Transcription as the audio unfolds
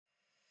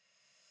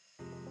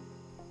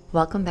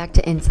Welcome back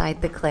to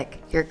Inside the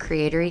Click, your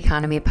creator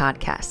economy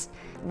podcast.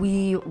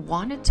 We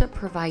wanted to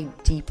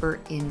provide deeper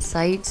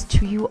insights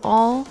to you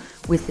all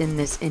within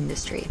this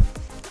industry.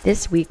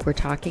 This week, we're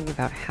talking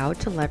about how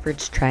to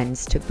leverage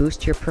trends to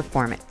boost your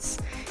performance.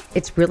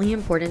 It's really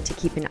important to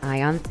keep an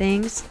eye on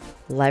things,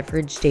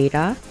 leverage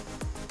data,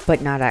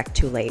 but not act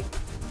too late.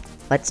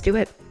 Let's do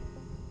it.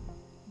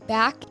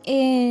 Back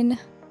in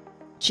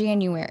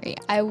January,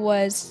 I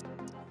was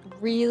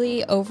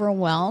really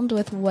overwhelmed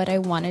with what I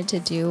wanted to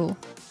do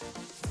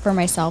for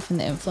myself in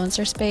the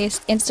influencer space.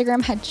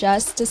 Instagram had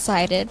just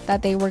decided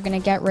that they were going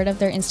to get rid of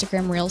their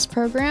Instagram Reels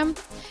program.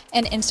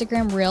 And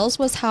Instagram Reels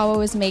was how I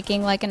was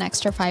making like an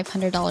extra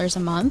 $500 a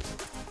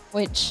month,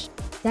 which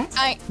That's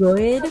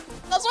good.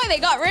 That's why they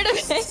got rid of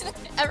it.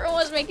 Everyone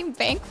was making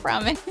bank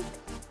from it.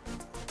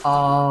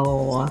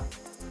 Oh,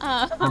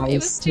 it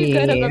was too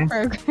good of a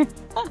program.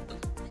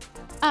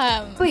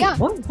 Wait,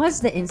 what was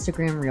the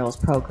Instagram Reels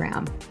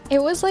program?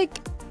 It was like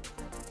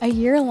a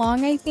year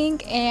long, I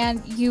think,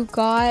 and you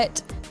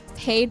got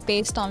paid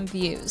based on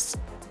views.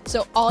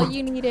 So all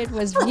you needed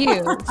was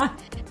views.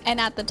 And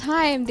at the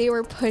time, they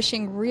were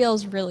pushing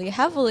Reels really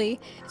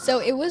heavily. So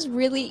it was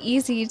really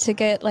easy to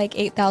get like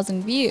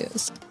 8,000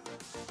 views.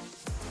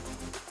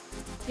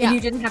 And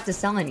you didn't have to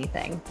sell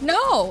anything.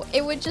 No,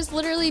 it would just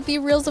literally be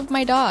Reels of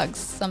my dogs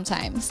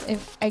sometimes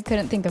if I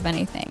couldn't think of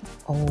anything.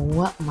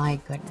 Oh my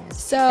goodness.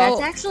 So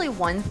that's actually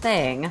one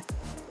thing.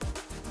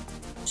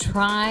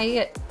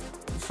 Try,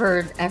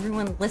 for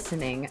everyone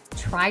listening,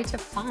 try to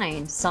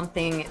find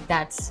something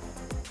that's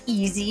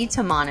easy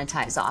to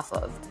monetize off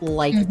of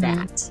like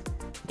that.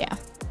 Yeah.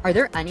 Are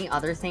there any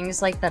other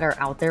things like that are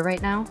out there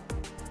right now?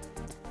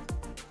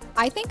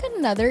 I think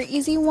another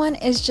easy one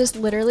is just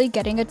literally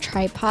getting a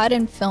tripod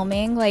and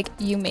filming like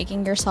you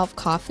making yourself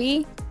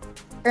coffee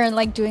or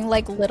like doing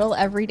like little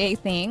everyday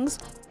things.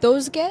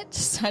 Those get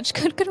such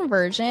good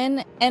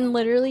conversion, and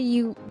literally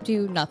you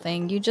do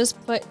nothing. You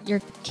just put your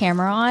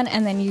camera on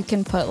and then you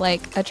can put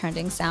like a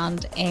trending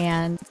sound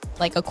and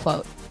like a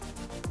quote.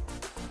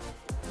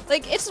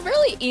 Like, it's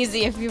really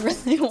easy if you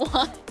really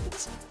want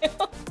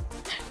to.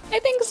 I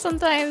think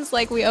sometimes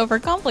like we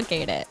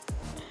overcomplicate it.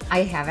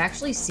 I have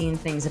actually seen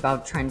things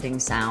about trending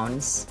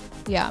sounds.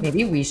 Yeah.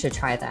 Maybe we should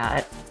try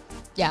that.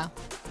 Yeah,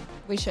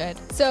 we should.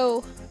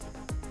 So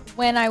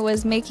when I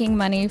was making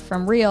money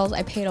from Reels,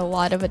 I paid a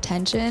lot of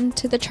attention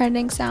to the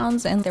trending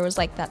sounds, and there was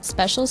like that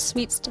special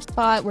sweet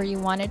spot where you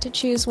wanted to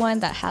choose one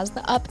that has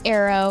the up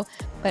arrow,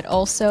 but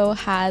also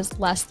has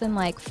less than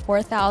like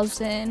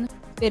 4,000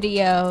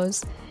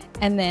 videos,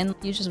 and then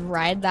you just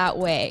ride that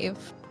wave.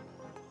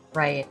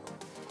 Right.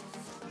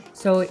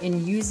 So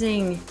in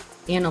using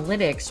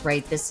analytics,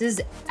 right, this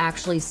is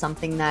actually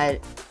something that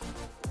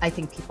I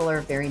think people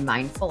are very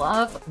mindful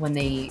of when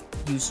they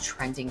use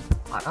trending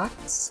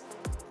products,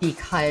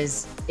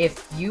 because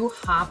if you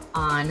hop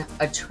on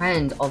a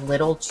trend a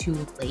little too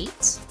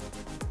late,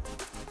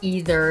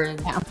 either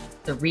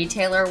the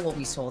retailer will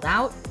be sold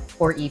out,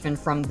 or even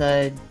from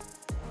the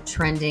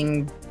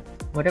trending,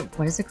 what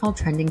is it called?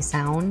 Trending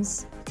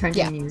sounds,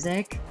 trending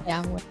music.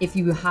 Yeah. If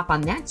you hop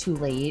on that too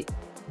late,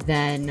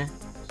 then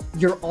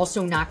you're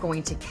also not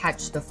going to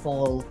catch the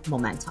full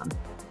momentum.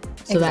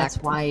 So that's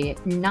why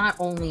not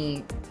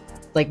only,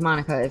 like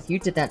Monica, if you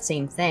did that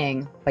same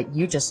thing, but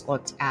you just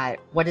looked at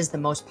what is the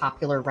most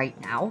popular right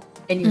now,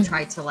 and you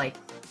tried to like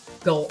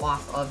go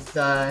off of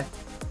the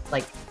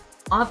like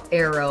up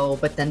arrow,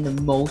 but then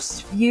the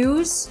most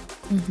views,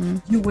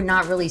 you would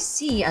not really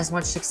see as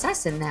much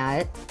success in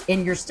that.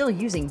 And you're still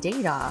using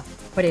data,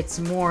 but it's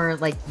more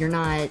like you're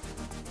not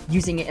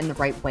using it in the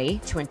right way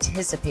to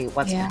anticipate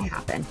what's going to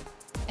happen.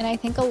 And I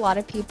think a lot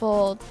of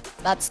people,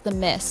 that's the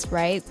miss,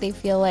 right? They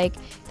feel like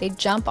they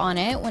jump on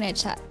it when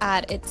it's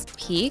at its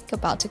peak,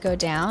 about to go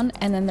down,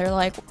 and then they're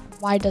like,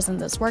 why doesn't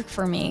this work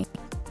for me?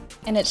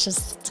 And it's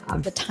just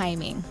the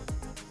timing.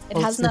 It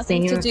has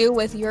nothing to do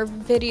with your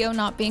video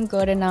not being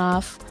good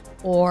enough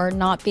or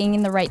not being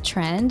in the right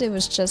trend. It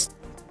was just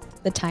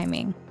the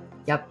timing.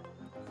 Yep.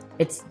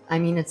 It's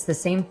the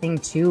same thing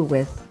too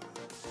with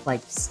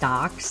like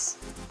stocks.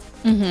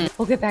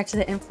 We'll get back to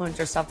the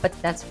influencer stuff, but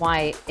that's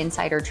why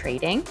insider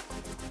trading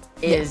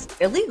is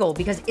illegal,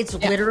 because it's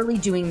literally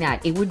doing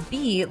that. It would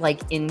be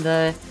like in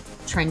the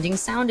trending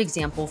sound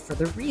example for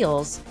the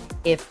Reels,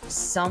 if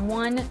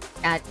someone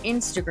at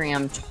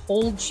Instagram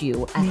told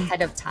you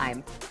ahead of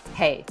time,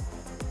 hey,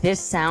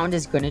 this sound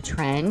is going to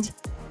trend,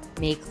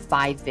 make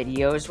 5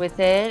 videos with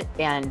it,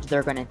 and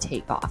they're going to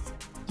take off.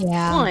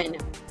 Yeah. One,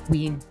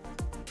 we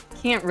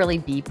can't really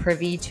be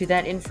privy to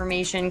that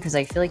information because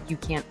I feel like you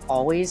can't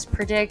always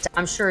predict.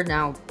 I'm sure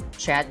now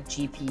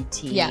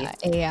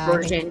ChatGPT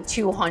version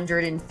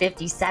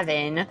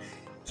 257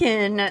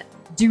 can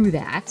do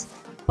that,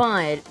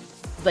 but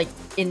like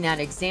in that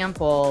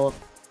example,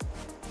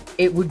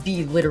 it would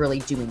be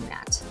literally doing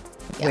that,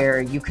 where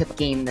you could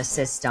game the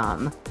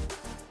system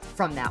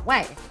from that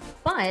way.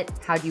 But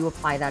how do you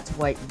apply that to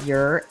what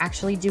you're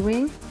actually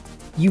doing?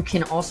 You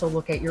can also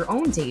look at your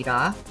own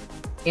data,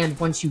 and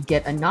once you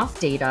get enough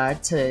data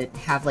to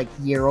have like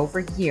year over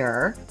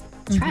year,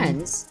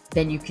 trends,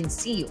 then you can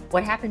see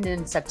what happened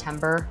in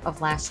September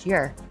of last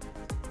year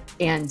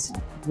and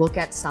look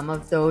at some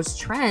of those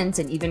trends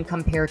and even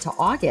compare to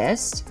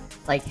August.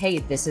 Like, hey,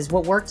 this is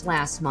what worked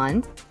last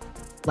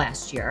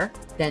year.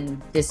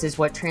 Then this is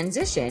what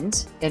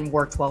transitioned and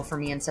worked well for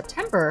me in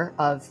September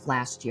of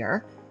last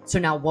year. So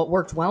now what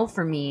worked well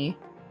for me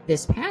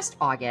this past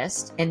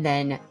August? And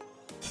then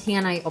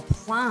can I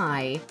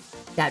apply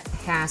that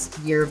past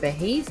year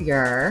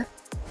behavior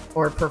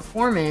or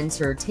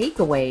performance or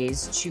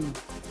takeaways to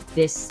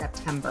this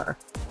September?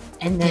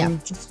 And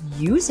then just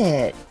use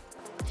it.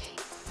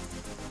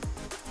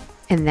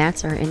 And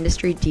that's our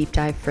industry deep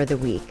dive for the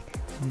week.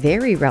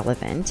 Very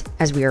relevant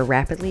as we are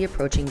rapidly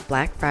approaching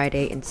Black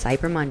Friday and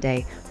Cyber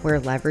Monday, where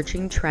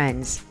leveraging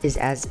trends is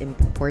as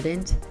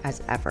important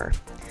as ever.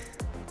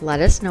 Let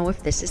us know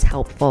if this is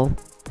helpful.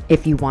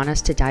 If you want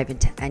us to dive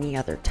into any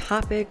other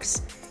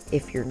topics,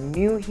 if you're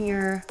new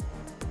here,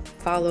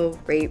 follow,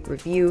 rate,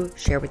 review,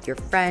 share with your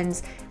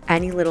friends.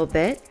 Any little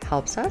bit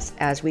helps us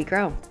as we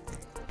grow.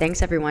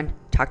 Thanks, everyone.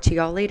 Talk to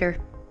y'all later.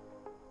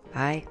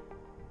 Bye.